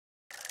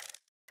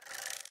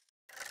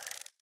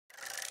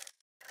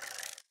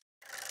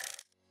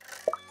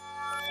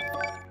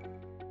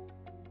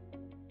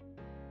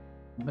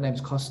My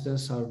name's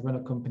Costas. I run a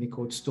company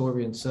called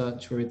Story and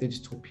Search. We're a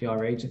digital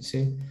PR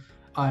agency.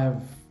 I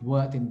have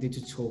worked in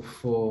digital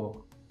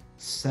for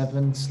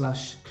 7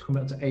 /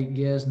 coming up to 8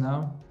 years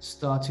now.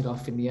 Started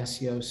off in the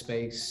SEO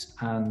space,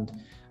 and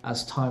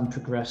as time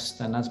progressed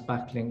and as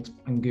backlinks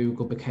and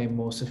Google became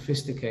more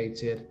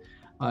sophisticated,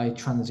 I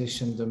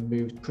transitioned and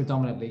moved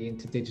predominantly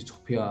into digital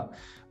PR,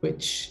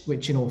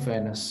 which in all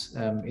fairness,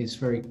 is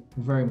very,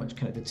 very much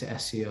connected to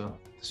SEO.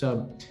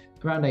 So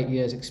around 8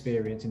 years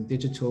experience in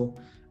digital,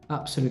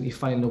 absolutely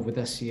fell in love with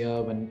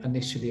SEO, and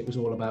initially it was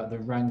all about the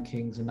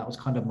rankings, and that was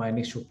kind of my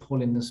initial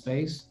pull in the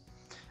space.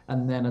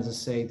 And then, as I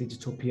say,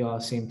 digital PR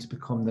seemed to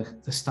become the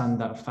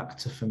standout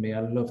factor for me.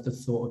 I love the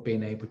thought of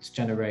being able to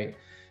generate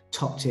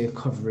top tier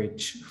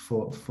coverage at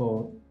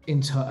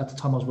the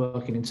time I was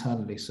working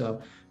internally.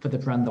 So for the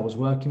brand I was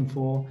working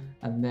for,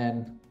 and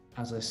then,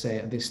 as I say,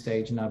 at this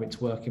stage now it's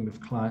working with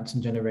clients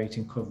and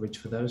generating coverage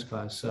for those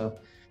guys. So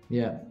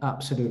yeah,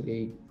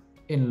 absolutely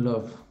in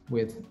love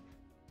with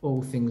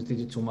all things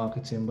digital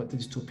marketing, but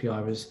digital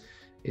PR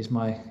is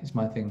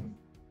my thing.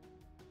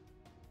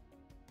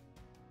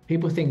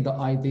 People think that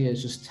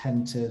ideas just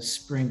tend to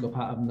spring up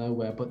out of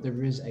nowhere, but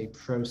there is a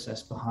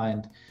process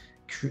behind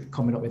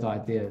coming up with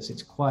ideas.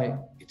 It's quite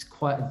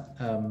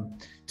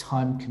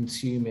time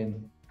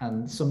consuming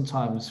and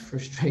sometimes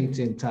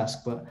frustrating task,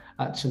 but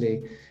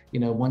actually,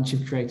 once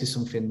you've created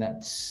something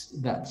that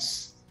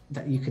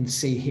you can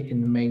see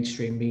hitting the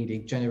mainstream media,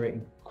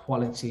 generating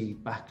quality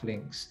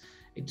backlinks,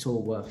 it's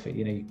all worth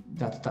it.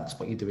 That's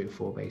what you do it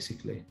for,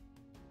 basically.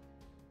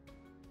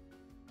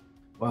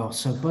 Well,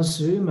 so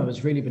BuzzSumo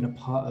has really been a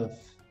part of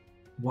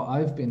what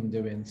I've been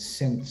doing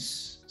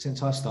since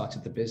I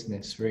started the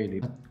business,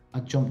 really. I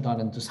jumped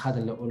on and just had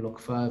a little look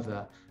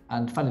further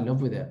and fell in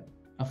love with it.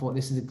 I thought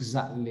this is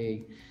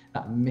exactly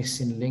that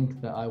missing link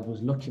that I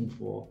was looking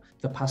for.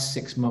 The past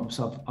 6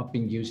 months, I've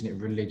been using it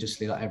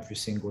religiously, like every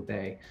single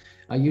day.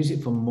 I use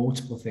it for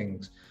multiple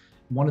things.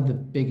 One of the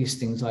biggest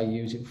things I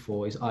use it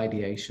for is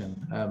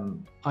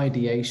ideation.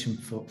 Ideation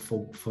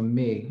for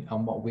me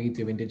and what we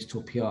do in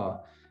digital PR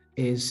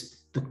is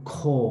the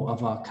core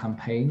of our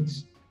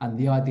campaigns. And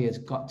the idea has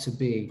got to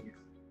be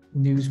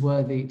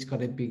newsworthy, it's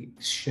got to be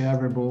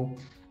shareable,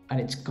 and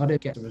it's got to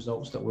get the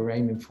results that we're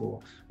aiming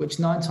for, which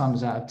 9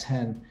 times out of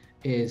 10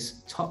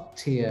 is top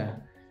tier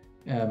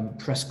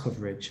press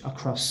coverage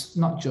across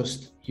not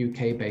just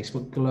UK based,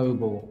 but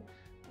global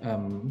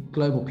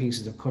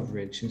pieces of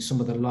coverage in some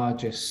of the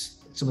largest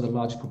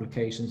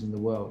publications in the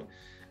world.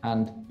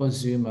 And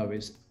BuzzSumo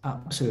is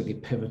absolutely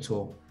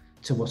pivotal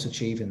to us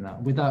achieving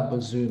that. Without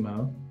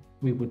BuzzSumo,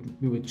 we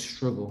would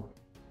struggle.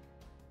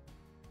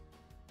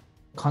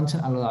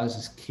 Content analyzer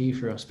is key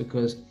for us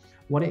because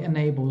what it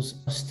enables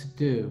us to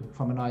do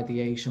from an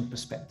ideation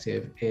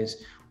perspective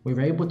is we're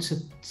able to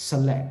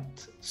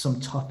select some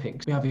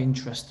topics we have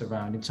interest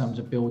around in terms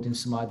of building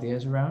some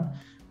ideas around,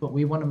 but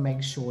we want to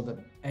make sure that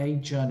A,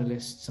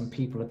 journalists and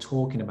people are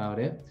talking about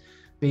it,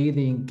 B,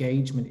 the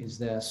engagement is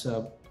there.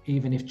 So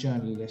even if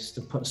journalists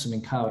have put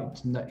something out,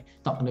 it's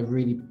not going to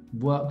really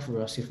work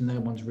for us if no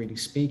one's really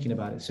speaking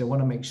about it. So I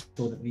want to make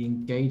sure that the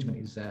engagement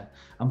is there.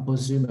 And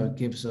BuzzSumo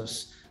gives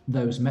us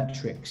those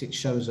metrics. It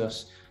shows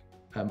us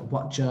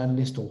what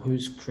journalist or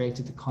who's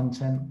created the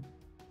content,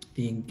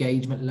 the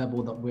engagement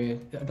level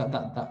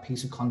that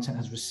piece of content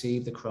has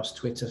received across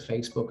Twitter,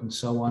 Facebook, and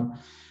so on.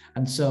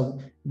 And so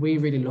we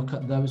really look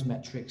at those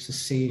metrics to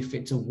see if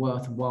it's a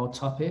worthwhile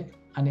topic.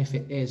 And if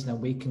it is, then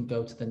we can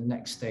go to the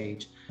next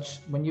stage.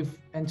 When you've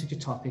entered your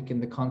topic in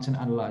the content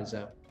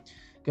analyzer,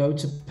 go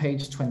to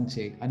page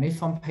 20. And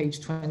if on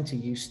page 20,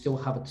 you still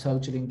have a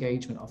total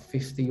engagement of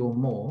 50 or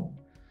more,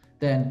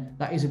 then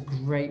that is a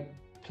great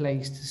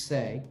place to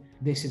say,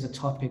 this is a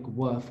topic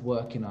worth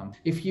working on.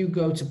 If you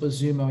go to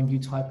BuzzSumo and you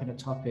type in a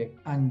topic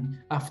and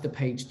after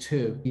page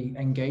 2, the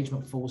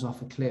engagement falls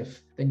off a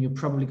cliff, then you're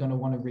probably going to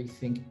want to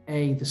rethink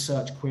A, the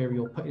search query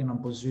you're putting on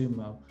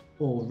BuzzSumo,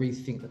 or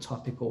rethink the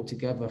topic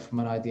altogether from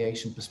an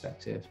ideation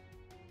perspective.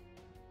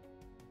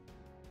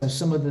 So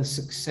some of the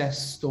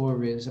success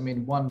stories,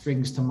 one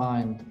brings to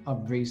mind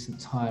of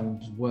recent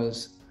times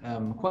was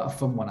quite a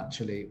fun one,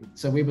 actually.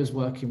 So we was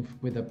working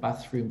with a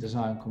bathroom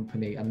design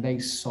company, and they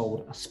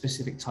sold a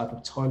specific type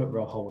of toilet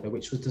roll holder,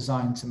 which was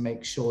designed to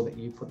make sure that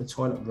you put the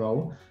toilet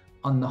roll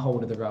on the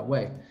holder the right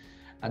way.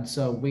 And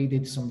so we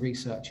did some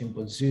research in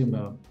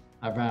BuzzSumo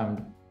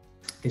around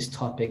this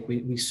topic.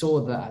 We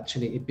saw that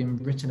actually it'd been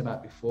written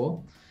about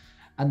before.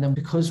 And then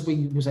because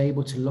we was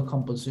able to look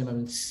on BuzzSumo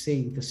and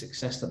see the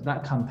success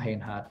that campaign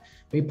had,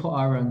 we put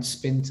our own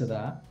spin to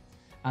that.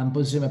 And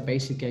BuzzSumo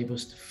basically gave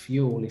us the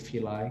fuel, if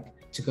you like,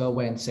 to go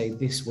away and say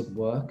this would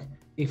work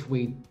if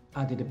we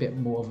added a bit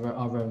more of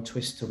our own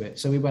twist to it.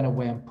 So we went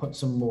away and put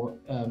some more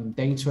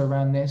data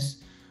around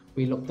this.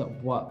 We looked at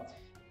what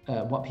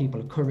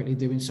people are currently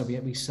doing. So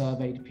we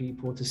surveyed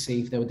people to see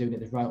if they were doing it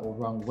the right or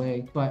wrong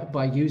way.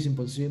 By using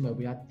BuzzSumo,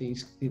 we had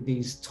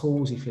these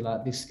tools, if you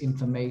like, this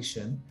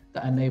information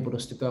that enabled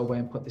us to go away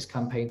and put this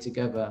campaign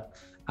together,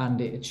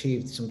 and it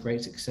achieved some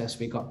great success.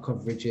 We got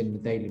coverage in the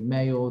Daily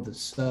Mail, the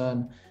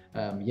Sun,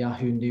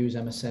 Yahoo News,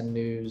 MSN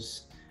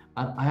News,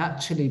 And I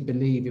actually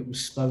believe it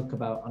was spoke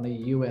about on a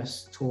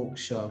US talk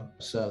show.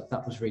 So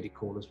that was really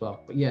cool as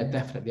well. But yeah,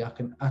 definitely I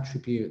can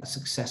attribute the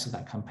success of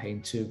that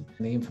campaign to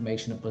the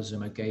information that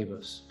BuzzSumo gave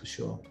us, for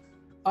sure.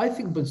 I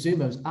think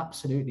BuzzSumo is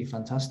absolutely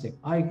fantastic.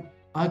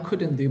 I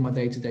couldn't do my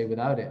day-to-day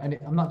without it. And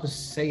I'm not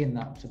just saying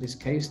that for this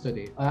case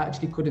study. I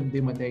actually couldn't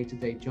do my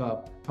day-to-day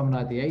job from an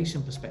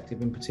ideation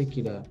perspective in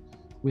particular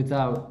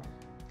without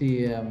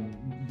the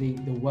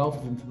wealth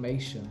of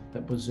information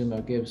that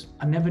BuzzSumo gives.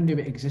 I never knew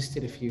it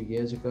existed a few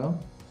years ago,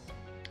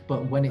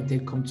 but when it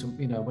did come to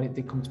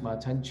my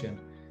attention,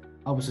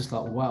 I was just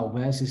like, wow,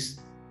 where's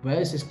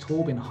this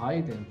tool been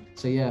hiding?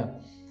 So yeah,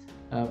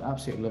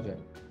 absolutely love it.